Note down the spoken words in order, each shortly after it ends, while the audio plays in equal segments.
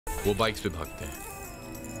वो बाइक्स पे भागते हैं,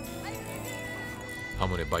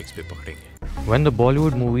 हम उन्हें बाइक्स पे पकड़ेंगे. When the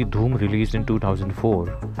Bollywood movie Dhoom released in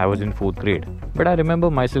 2004, I was in 4th grade. But I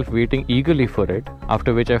remember myself waiting eagerly for it,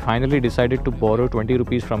 after which I finally decided to borrow 20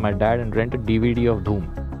 rupees from my dad and rent a DVD of Dhoom.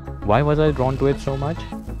 Why was I drawn to it so much?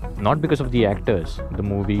 Not because of the actors, the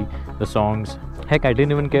movie, the songs. Heck, I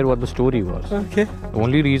didn't even care what the story was. Okay. The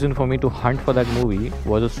only reason for me to hunt for that movie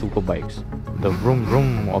was the superbikes, the vroom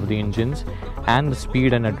vroom of the engines, and the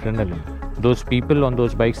speed and adrenaline. Those people on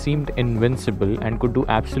those bikes seemed invincible and could do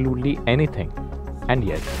absolutely anything. And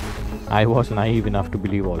yet, I was naive enough to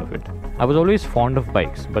believe all of it. I was always fond of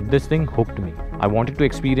bikes, but this thing hooked me. I wanted to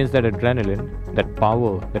experience that adrenaline, that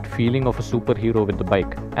power, that feeling of a superhero with the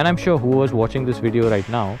bike. And I'm sure whoever's watching this video right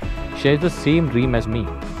now shares the same dream as me,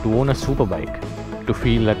 to own a superbike, to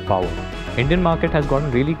feel that power. Indian market has gotten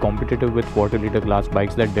really competitive with quarter-liter class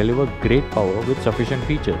bikes that deliver great power with sufficient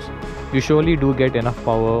features. You surely do get enough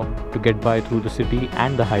power to get by through the city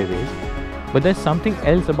and the highways, but there's something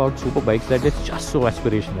else about superbikes that is just so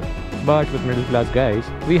aspirational. But with middle class guys,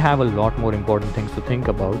 we have a lot more important things to think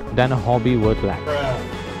about than a hobby worth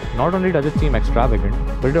lakhs. Not only does it seem extravagant,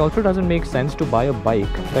 but it also doesn't make sense to buy a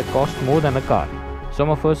bike that costs more than a car. Some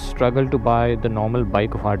of us struggle to buy the normal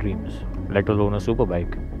bike of our dreams, let alone a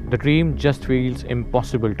superbike. The dream just feels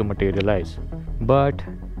impossible to materialize. But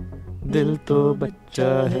dil to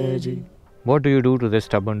bachcha hai ji. What do you do to this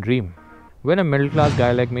stubborn dream? When a middle class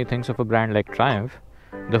guy like me thinks of a brand like Triumph,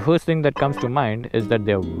 the first thing that comes to mind is that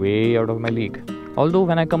they're way out of my league. Although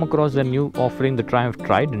when I come across the new offering, the Triumph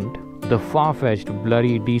Trident, the far-fetched,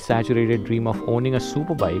 blurry, desaturated dream of owning a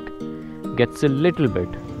superbike gets a little bit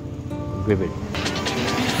vivid.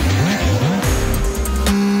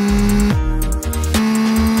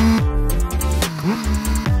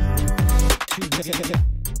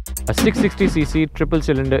 A 660cc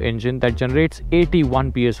triple-cylinder engine that generates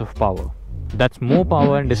 81 PS of power. That's more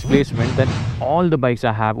power and displacement than all the bikes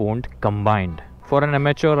I have owned combined. For an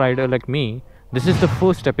amateur rider like me, this is the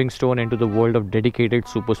first stepping stone into the world of dedicated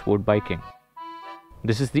super sport biking.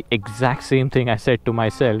 This is the exact same thing I said to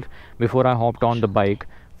myself before I hopped on the bike,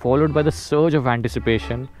 followed by the surge of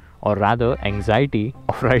anticipation, or rather anxiety,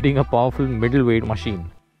 of riding a powerful middleweight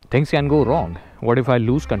machine. Things can go wrong. What if I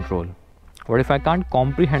lose control? What if I can't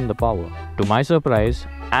comprehend the power? To my surprise,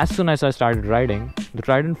 as soon as I started riding, the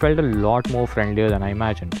Trident felt a lot more friendlier than I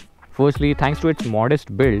imagined. Firstly, thanks to its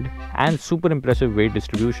modest build and super impressive weight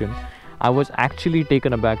distribution, I was actually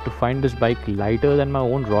taken aback to find this bike lighter than my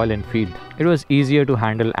own Royal Enfield. It was easier to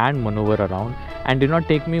handle and maneuver around, and did not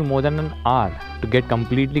take me more than an hour to get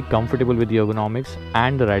completely comfortable with the ergonomics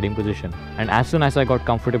and the riding position. And as soon as I got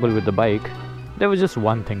comfortable with the bike, there was just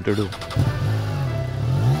one thing to do.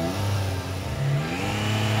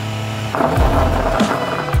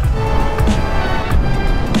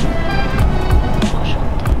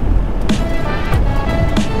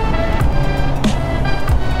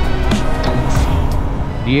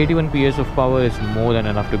 The 81 PS of power is more than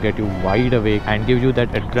enough to get you wide awake and give you that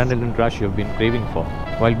adrenaline rush you've been craving for.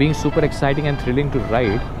 While being super exciting and thrilling to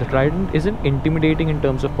ride, the Trident isn't intimidating in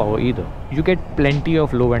terms of power either. You get plenty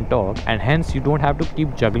of low-end torque, and hence you don't have to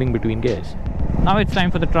keep juggling between gears. Now it's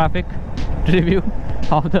time for the traffic review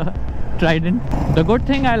of the Trident. The good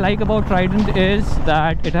thing I like about Trident is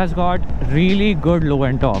that it has got really good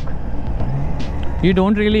low-end torque. You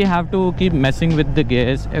don't really have to keep messing with the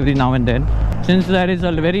gears every now and then. Since there is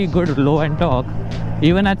a very good low-end torque,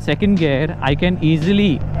 even at second gear, I can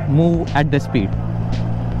easily move at this speed.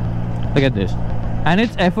 Look at this. And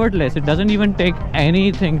it's effortless. It doesn't even take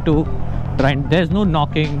anything to grind. There's no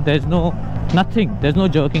knocking, there's no nothing, there's no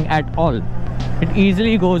jerking at all. It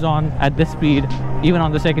easily goes on at this speed, even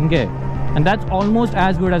on the second gear. And that's almost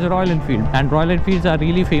as good as a Royal Enfield. And Royal Enfields are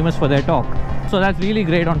really famous for their torque. So that's really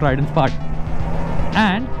great on Trident's part.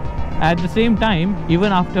 And at the same time,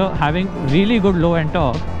 even after having really good low-end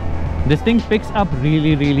torque, this thing picks up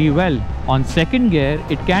really well. On second gear,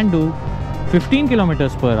 it can do 15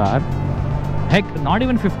 kilometers per hour. Heck, not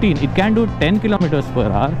even 15, it can do 10 kilometers per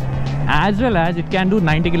hour, as well as it can do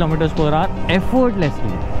 90 kilometers per hour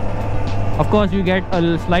effortlessly. Of course, you get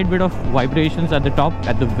a slight bit of vibrations at the top,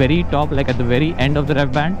 at the very top, like at the very end of the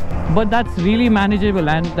rev band, but that's really manageable,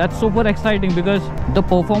 and that's super exciting because the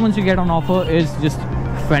performance you get on offer is just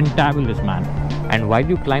fantabulous, man. And while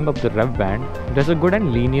you climb up the rev band, there's a good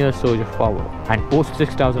and linear surge of power, and post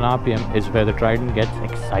 6000 RPM is where the Trident gets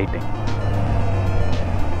exciting.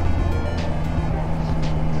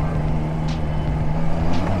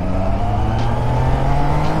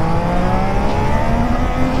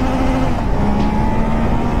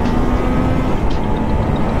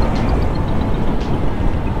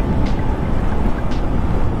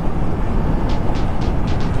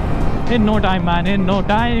 In no time, man, in no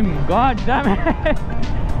time. God damn it.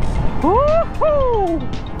 Woohoo!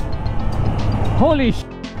 Holy sh!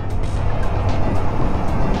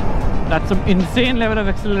 That's some insane level of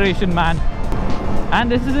acceleration, man.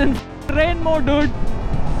 And this is in rain mode, dude.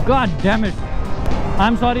 God damn it.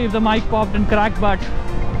 I'm sorry if the mic popped and cracked, but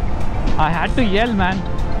I had to yell, man.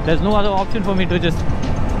 There's no other option for me to just,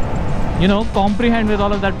 you know, comprehend with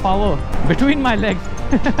all of that power between my legs.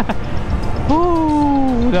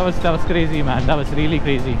 Ooh, that was crazy, man. That was really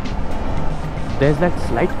crazy. There's that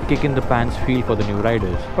slight kick in the pants feel for the new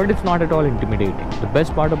riders, but it's not at all intimidating. The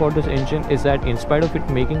best part about this engine is that in spite of it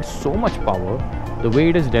making so much power, the way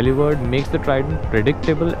it is delivered makes the Trident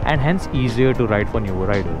predictable and hence easier to ride for newer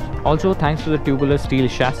riders. Also, thanks to the tubular steel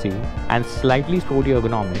chassis and slightly sporty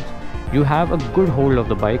ergonomics, you have a good hold of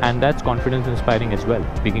the bike, and that's confidence inspiring as well.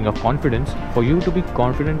 Speaking of confidence, for you to be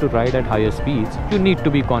confident to ride at higher speeds, you need to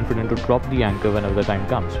be confident to drop the anchor whenever the time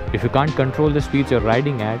comes. If you can't control the speeds you're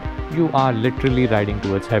riding at, you are literally riding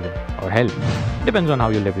towards heaven or hell. Depends on how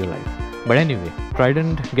you live your life. But anyway,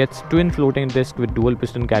 Trident gets twin floating discs with dual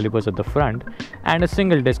piston calipers at the front and a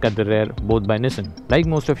single disc at the rear, both by Nissan. Like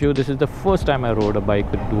most of you, this is the first time I rode a bike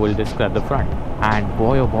with dual discs at the front, and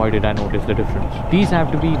boy oh boy did I notice the difference. These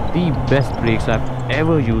have to be the best brakes I've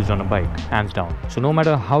ever used on a bike, hands down. So no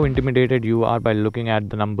matter how intimidated you are by looking at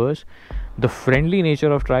the numbers, the friendly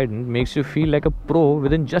nature of Trident makes you feel like a pro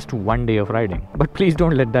within just one day of riding. But please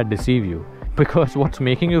don't let that deceive you, because what's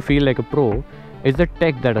making you feel like a pro is the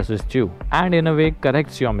tech that assists you and in a way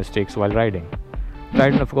corrects your mistakes while riding.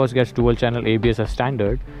 Trident of course gets dual channel ABS as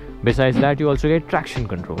standard. Besides that, you also get traction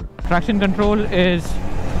control. Traction control is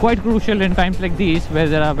quite crucial in times like these where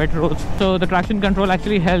there are wet roads. So the traction control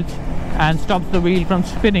actually helps and stops the wheel from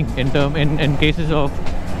spinning in cases of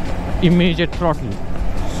immediate throttle.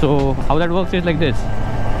 So how that works is like this.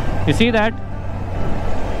 You see that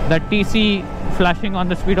TC flashing on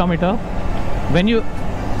the speedometer? When you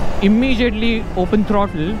immediately open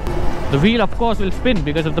throttle, the wheel of course will spin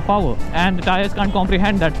because of the power, and the tires can't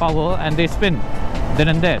comprehend that power and they spin then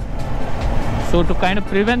and there. So to kind of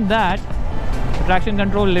prevent that, traction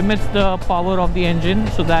control limits the power of the engine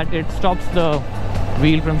so that it stops the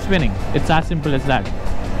wheel from spinning. It's as simple as that.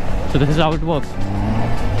 So this is how it works.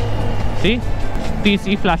 See?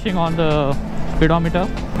 TC flashing on the speedometer.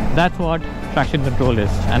 That's what traction control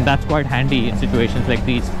is, and that's quite handy in situations like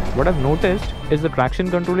these. What I've noticed is the traction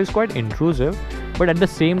control is quite intrusive, but at the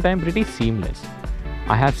same time pretty seamless.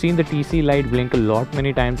 I have seen the TC light blink a lot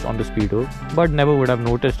many times on the Speedo, but never would have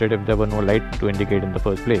noticed it if there were no light to indicate in the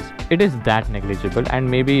first place. It is that negligible,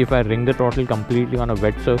 and maybe if I ring the throttle completely on a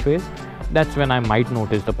wet surface, that's when I might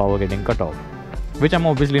notice the power getting cut off, which I'm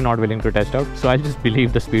obviously not willing to test out, so I'll just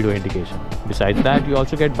believe the Speedo indication. Besides that, you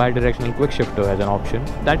also get bi-directional quick shifter as an option.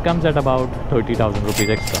 That comes at about 30,000 rupees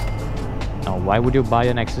extra. Now, why would you buy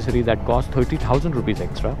an accessory that costs 30,000 rupees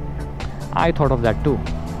extra? I thought of that too.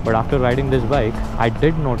 But after riding this bike, I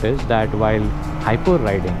did notice that while hyper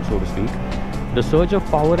riding, so to speak, the surge of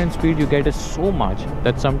power and speed you get is so much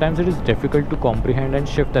that sometimes it is difficult to comprehend and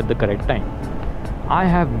shift at the correct time. I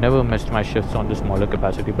have never missed my shifts on the smaller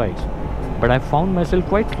capacity bikes, but I found myself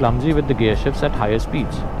quite clumsy with the gear shifts at higher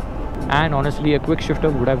speeds. And honestly, a quick shifter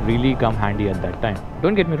would have really come handy at that time.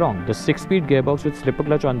 Don't get me wrong, the 6-speed gearbox with slipper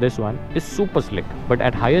clutch on this one is super slick, but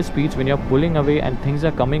at higher speeds when you're pulling away and things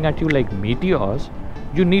are coming at you like meteors,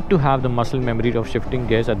 you need to have the muscle memory of shifting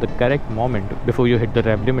gears at the correct moment before you hit the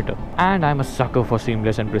rev limiter. And I'm a sucker for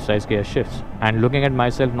seamless and precise gear shifts, and looking at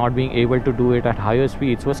myself not being able to do it at higher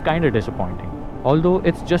speeds was kinda disappointing. Although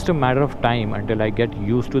it's just a matter of time until I get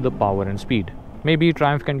used to the power and speed. Maybe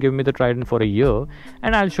Triumph can give me the Trident for a year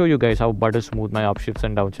and I'll show you guys how butter smooth my upshifts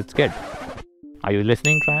and downshifts get. Are you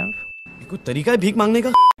listening, Triumph?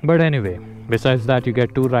 But anyway, besides that, you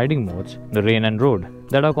get two riding modes, the rain and road,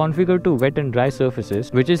 that are configured to wet and dry surfaces,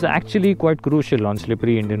 which is actually quite crucial on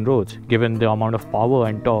slippery Indian roads given the amount of power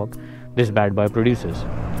and torque this bad boy produces.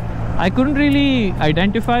 I couldn't really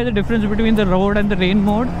identify the difference between the road and the rain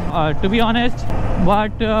mode, to be honest,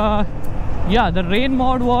 but yeah, the rain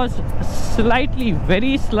mode was slightly,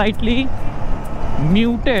 very slightly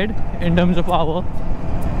muted in terms of power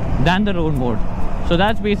than the road mode. So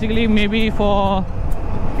that's basically maybe for,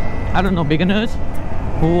 I don't know, beginners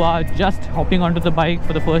who are just hopping onto the bike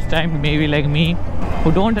for the first time, maybe like me,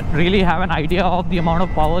 who don't really have an idea of the amount of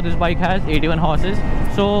power this bike has, 81 horses.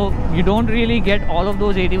 So you don't really get all of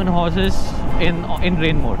those 81 horses in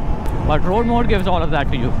rain mode, but road mode gives all of that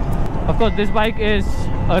to you. Of course, this bike is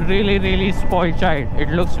a really spoiled child. It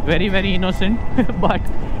looks very innocent, but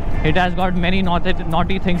it has got many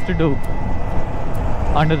naughty things to do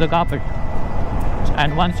under the carpet.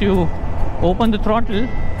 And once you open the throttle,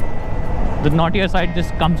 the naughtier side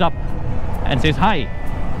just comes up and says, "Hi,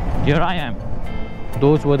 here I am."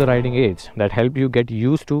 Those were the riding aids that help you get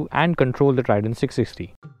used to and control the Trident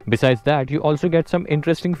 660. Besides that, you also get some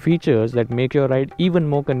interesting features that make your ride even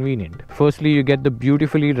more convenient. Firstly, you get the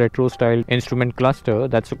beautifully retro-styled instrument cluster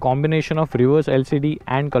that's a combination of reverse LCD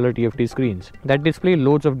and color TFT screens that display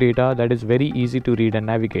loads of data that is very easy to read and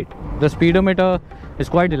navigate. The speedometer is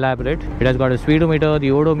quite elaborate. It has got a speedometer, the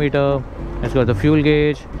odometer, it's got the fuel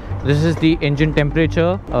gauge. This is the engine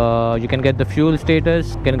temperature. You can get the fuel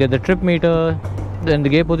status, you can get the trip meter, then the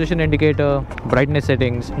gear position indicator, brightness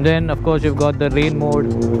settings. Then of course you've got the rain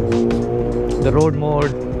mode, the road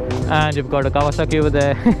mode, and you've got a Kawasaki over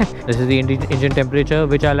there. This is the engine temperature,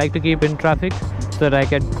 which I like to keep in traffic so that I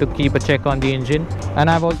get to keep a check on the engine. And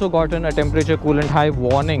I've also gotten a temperature coolant high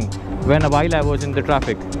warning while I was in the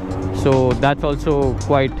traffic. So that's also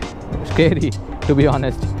quite scary, to be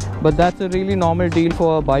honest. But that's a really normal deal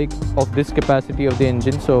for a bike of this capacity of the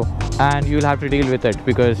engine. And you'll have to deal with it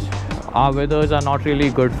because our weathers are not really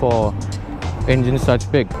good for engines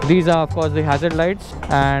such big. These are of course the hazard lights,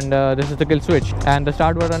 and this is the kill switch, and the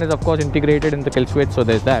start button is of course integrated in the kill switch, so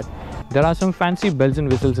there's that. There are some fancy bells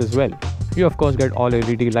and whistles as well. You of course get all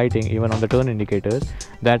LED lighting even on the turn indicators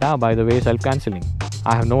that are, by the way, self-cancelling.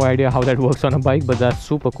 I have no idea how that works on a bike, but that's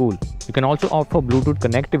super cool. You can also opt for Bluetooth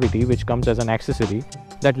connectivity, which comes as an accessory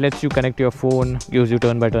that lets you connect your phone, gives you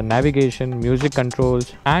turn-by-turn navigation, music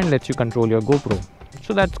controls, and lets you control your GoPro.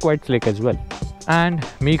 So that's quite slick as well. And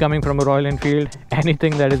me coming from a Royal Enfield,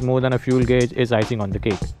 anything that is more than a fuel gauge is icing on the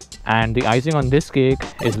cake. And the icing on this cake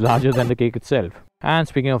is larger than the cake itself. And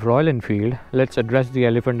speaking of Royal Enfield, let's address the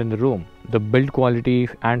elephant in the room, the build quality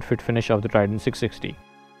and fit finish of the Trident 660.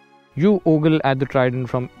 You ogle at the Trident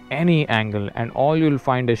from any angle and all you'll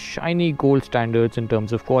find is shiny gold standards in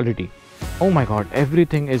terms of quality. Oh my god,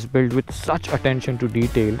 everything is built with such attention to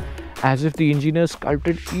detail, as if the engineer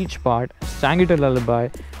sculpted each part, sang it a lullaby,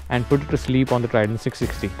 and put it to sleep on the Trident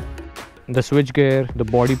 660. The switchgear, the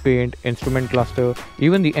body paint, instrument cluster,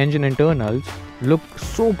 even the engine internals look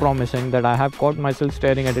so promising that I have caught myself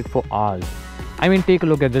staring at it for hours. I mean, take a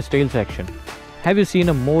look at this tail section. Have you seen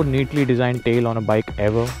a more neatly designed tail on a bike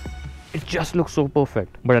ever? It just looks so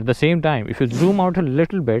perfect. But at the same time, if you zoom out a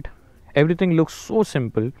little bit, everything looks so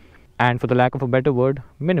simple and, for the lack of a better word,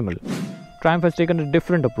 minimal. Triumph has taken a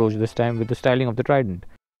different approach this time with the styling of the Trident.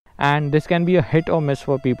 And this can be a hit or miss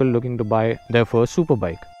for people looking to buy their first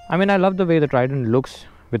superbike. I mean, I love the way the Trident looks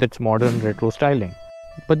with its modern retro styling.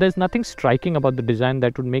 But there's nothing striking about the design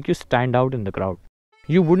that would make you stand out in the crowd.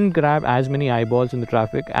 You wouldn't grab as many eyeballs in the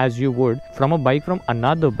traffic as you would from a bike from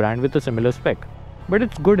another brand with a similar spec. But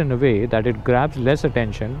it's good in a way that it grabs less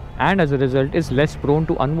attention and as a result is less prone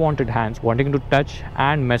to unwanted hands wanting to touch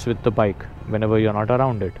and mess with the bike whenever you're not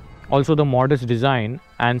around it. Also, the modest design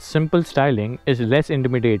and simple styling is less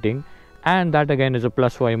intimidating, and that again is a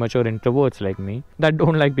plus for immature introverts like me that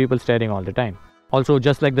don't like people staring all the time. Also,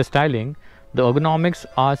 just like the styling, the ergonomics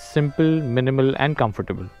are simple, minimal and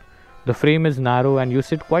comfortable. The frame is narrow and you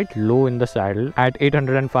sit quite low in the saddle at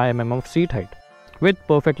 805 mm of seat height with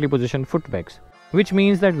perfectly positioned foot pegs, which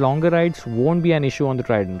means that longer rides won't be an issue on the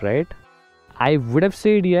Trident, right? I would have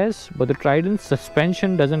said yes, but the Trident's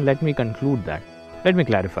suspension doesn't let me conclude that. Let me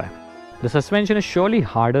clarify. The suspension is surely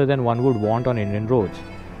harder than one would want on Indian roads,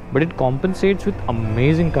 but it compensates with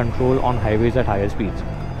amazing control on highways at higher speeds.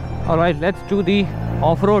 Alright, let's do the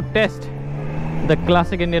off-road test. The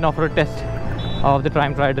classic Indian off-road test of the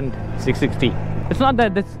Triumph Trident 660. It's not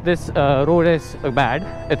that this road is bad.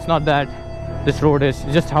 It's not that this road is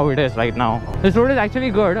just how it is right now. This road is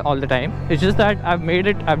actually good all the time. It's just that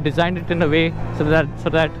I've designed it in a way so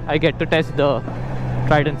that I get to test the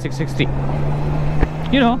Trident 660.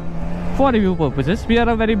 You know, for review purposes, we are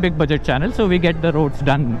a very big budget channel, so we get the roads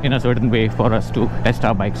done in a certain way for us to test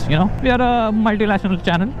our bikes. You know, we are a multinational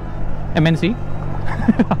channel, MNC.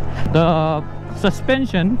 The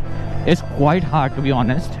suspension is quite hard, to be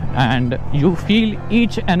honest, and you feel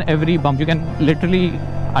each and every bump. You can literally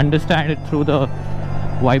understand it through the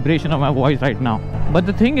vibration of my voice right now. But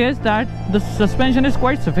the thing is that the suspension is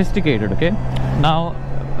quite sophisticated. Okay, now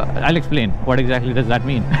I'll explain what exactly does that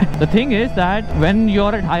mean. The thing is that when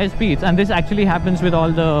you're at higher speeds, and this actually happens with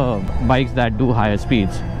all the bikes that do higher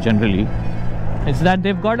speeds generally, it's that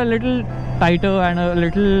they've got a little tighter and a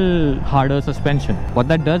little harder suspension. What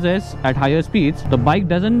that does is, at higher speeds, the bike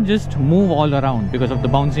doesn't just move all around because of the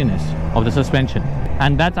bounciness of the suspension,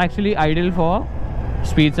 and that's actually ideal for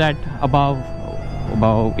speeds at above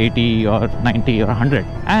 80 or 90 or 100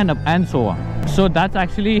 and so on. So that's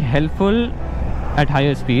actually helpful at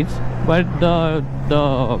higher speeds, but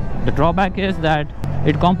the drawback is that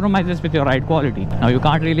it compromises with your ride quality. Now you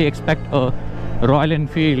can't really expect a Royal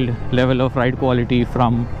Enfield level of ride quality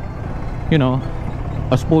from, you know,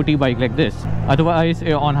 a sporty bike like this. Otherwise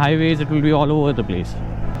on highways it will be all over the place.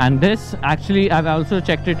 And this, actually, I've also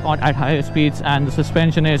checked it at higher speeds, and the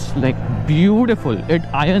suspension is like beautiful. It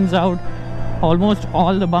irons out almost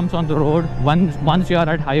all the bumps on the road once you are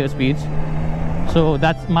at higher speeds. So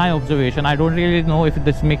that's my observation. I don't really know if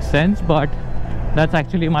this makes sense, but that's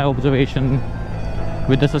actually my observation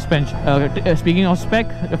with the suspension. Speaking of spec,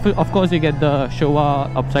 of course you get the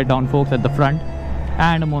Showa upside down forks at the front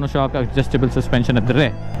and a monoshock adjustable suspension at the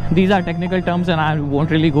rear. These are technical terms and I won't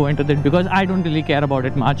really go into that because I don't really care about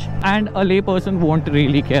it much, and a layperson won't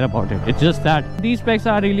really care about it. It's just that these specs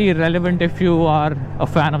are really relevant if you are a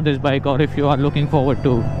fan of this bike or if you are looking forward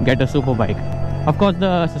to get a super bike. Of course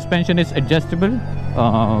the suspension is adjustable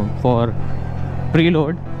for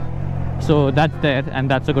preload, so that's there and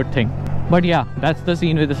that's a good thing. But yeah, that's the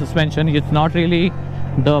scene with the suspension. It's not really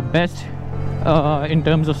the best in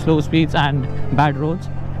terms of slow speeds and bad roads,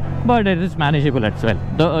 but it is manageable as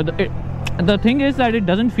well. The thing is that it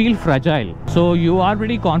doesn't feel fragile, so you are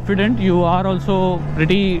pretty confident. You are also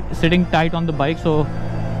pretty sitting tight on the bike, so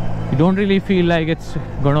you don't really feel like it's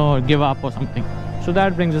gonna give up or something. So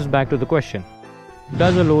that brings us back to the question: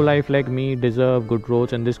 does a lowlife like me deserve good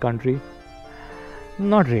roads in this country?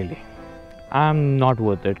 Not really. I'm not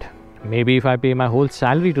worth it. Maybe if I pay my whole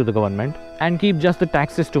salary to the government and keep just the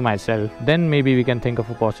taxes to myself, then maybe we can think of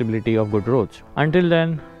a possibility of good roads. Until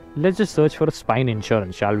then, let's just search for a spine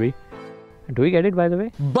insurance, shall we? Do we get it, by the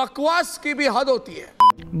way? बकवास की भी हद होती है.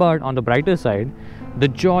 But on the brighter side, the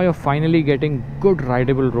joy of finally getting good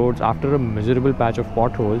rideable roads after a miserable patch of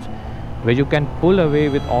potholes, where you can pull away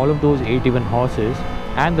with all of those 81 horses,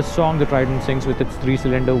 and the song the Trident sings with its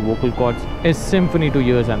 3-cylinder vocal cords is symphony to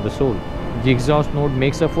ears and the soul. The exhaust note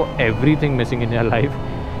makes up for everything missing in your life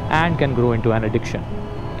and can grow into an addiction.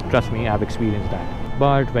 Trust me, I've experienced that.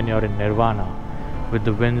 But when you're in nirvana, with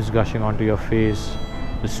the winds gushing onto your face,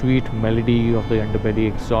 the sweet melody of the underbelly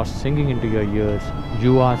exhaust singing into your ears,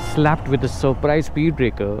 you are slapped with a surprise speed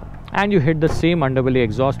breaker and you hit the same underbelly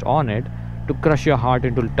exhaust on it to crush your heart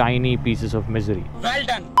into tiny pieces of misery. Well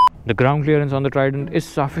done. The ground clearance on the Trident is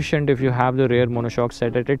sufficient if you have the rear monoshock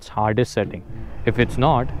set at its hardest setting. If it's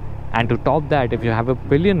not, and to top that, if you have a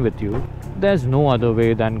pillion with you, there's no other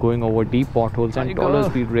way than going over deep potholes and taller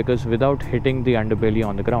speed breakers without hitting the underbelly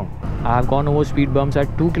on the ground. I have gone over speed bumps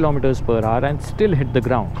at 2 km/h and still hit the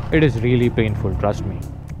ground. It is really painful, trust me.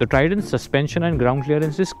 The Trident's suspension and ground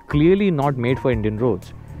clearance is clearly not made for Indian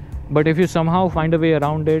roads. But if you somehow find a way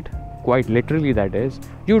around it, quite literally that is,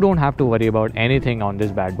 you don't have to worry about anything on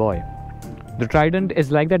this bad boy. The Trident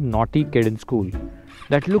is like that naughty kid in school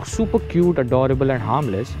that looks super cute, adorable and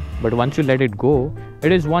harmless, but once you let it go,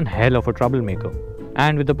 it is one hell of a troublemaker.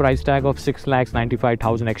 And with the price tag of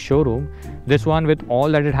 6,95,000 ex-showroom, this one with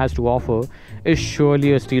all that it has to offer is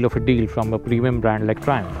surely a steal of a deal from a premium brand like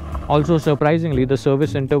Triumph. Also surprisingly, the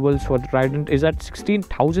service intervals for the Trident is at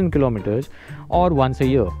 16,000 kilometers or once a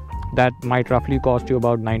year. That might roughly cost you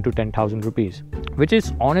about 9 to 10,000 rupees, which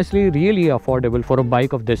is honestly really affordable for a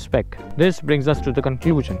bike of this spec. This brings us to the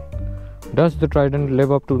conclusion. Does the Trident live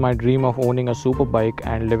up to my dream of owning a super bike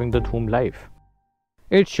and living the Dhoom life?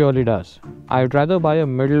 It surely does. I'd rather buy a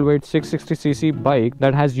middleweight 660cc bike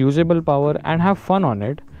that has usable power and have fun on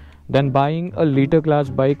it than buying a liter class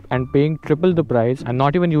bike and paying triple the price and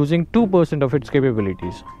not even using 2% of its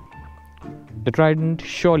capabilities. The Trident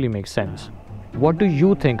surely makes sense. What do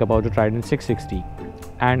you think about the Trident 660?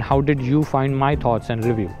 And how did you find my thoughts and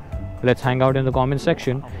review? Let's hang out in the comment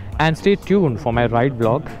section and stay tuned for my ride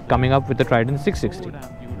vlog coming up with the Trident 660.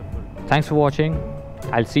 Thanks for watching.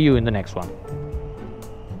 I'll see you in the next one.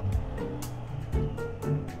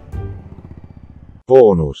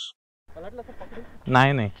 Bonus.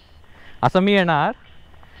 नाही असं मी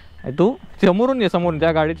येणार तू समोरून ये समोरून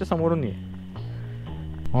त्या गाडीच्या समोरून ये.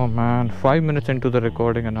 Oh man, 5 minutes into the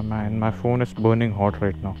recording and man, my phone is burning hot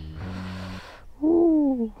right now.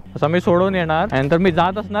 असं मी सोडून येणार आणि नंतर मी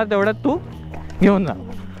जात असणार तेवढ्यात तू घेऊन जा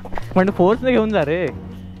म्हणजे फोर्सने घेऊन जा रे.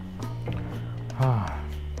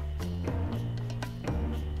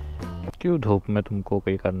 क्यों धूप में तुमको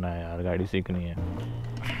कहीं करना है यार, गाड़ी सीखनी है.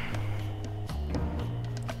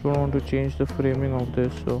 Don't want to change the framing of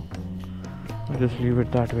this, so I'll just leave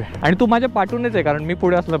it that way. आणि तू माझ्या पाठूनच आहे कारण मी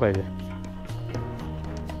पुढे असलं पाहिजे.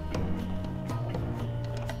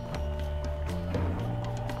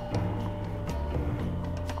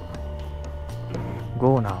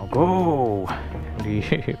 Go now, go!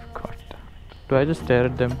 Leave. God. Do I just stare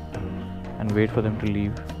at them and wait for them to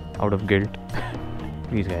leave out of guilt?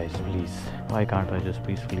 Please guys, please. Why can't I just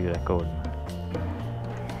peacefully record?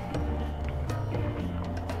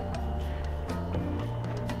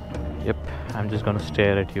 Yep, I'm just gonna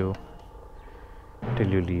stare at you till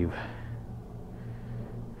you leave.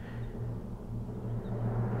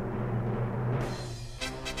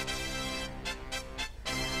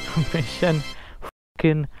 Mission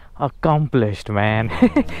fucking accomplished, man.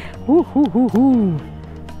 Woo, woo, woo, woo.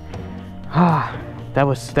 Ah, that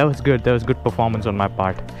was good. That was good performance on my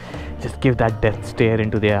part. Just give that death stare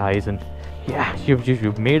into their eyes, and yeah,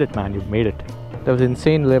 you've made it, man. You've made it. That was an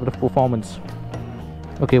insane level of performance.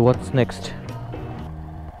 Okay, what's next?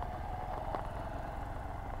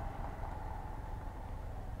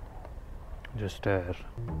 Just stare.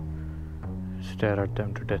 Stare at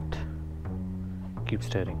them to death. Keep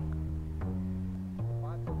staring.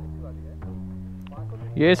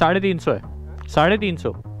 ये 350 है.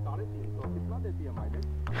 350.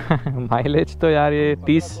 Mileage तो यार ये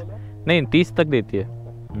 30 तक देती है.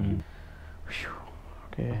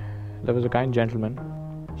 Okay, that was a kind gentleman,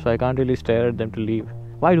 so I can't really stare at them to leave.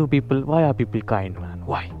 Why are people kind, man?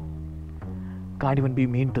 Why? Can't even be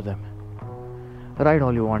mean to them. Ride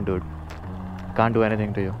all you want, dude. Can't do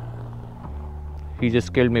anything to you. He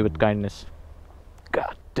just killed me with kindness.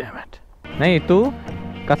 God damn it. नाही तू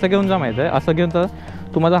कसं घेऊन जा माहिती आहे. असं घेऊन जा,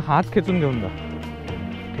 तू माझा हात खेचून घेऊन जा.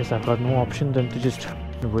 Guess I've got no option than to just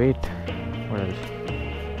wait. What else?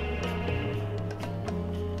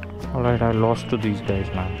 Alright, I lost to these guys,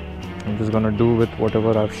 man. I'm just gonna do with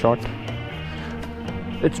whatever I've shot.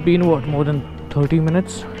 It's been what, more than 30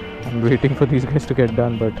 minutes? I'm waiting for these guys to get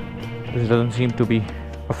done, but this doesn't seem to be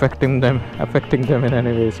affecting them in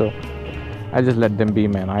any way, so I just let them be,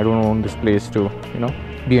 man. I don't own this place to,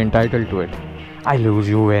 be entitled to it. I lose,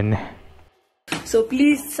 you win. So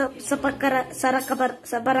please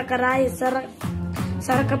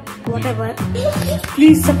whatever.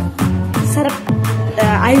 Please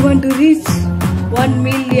I want to reach 1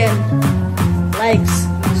 million likes.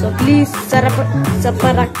 So please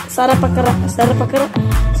sarapakarai.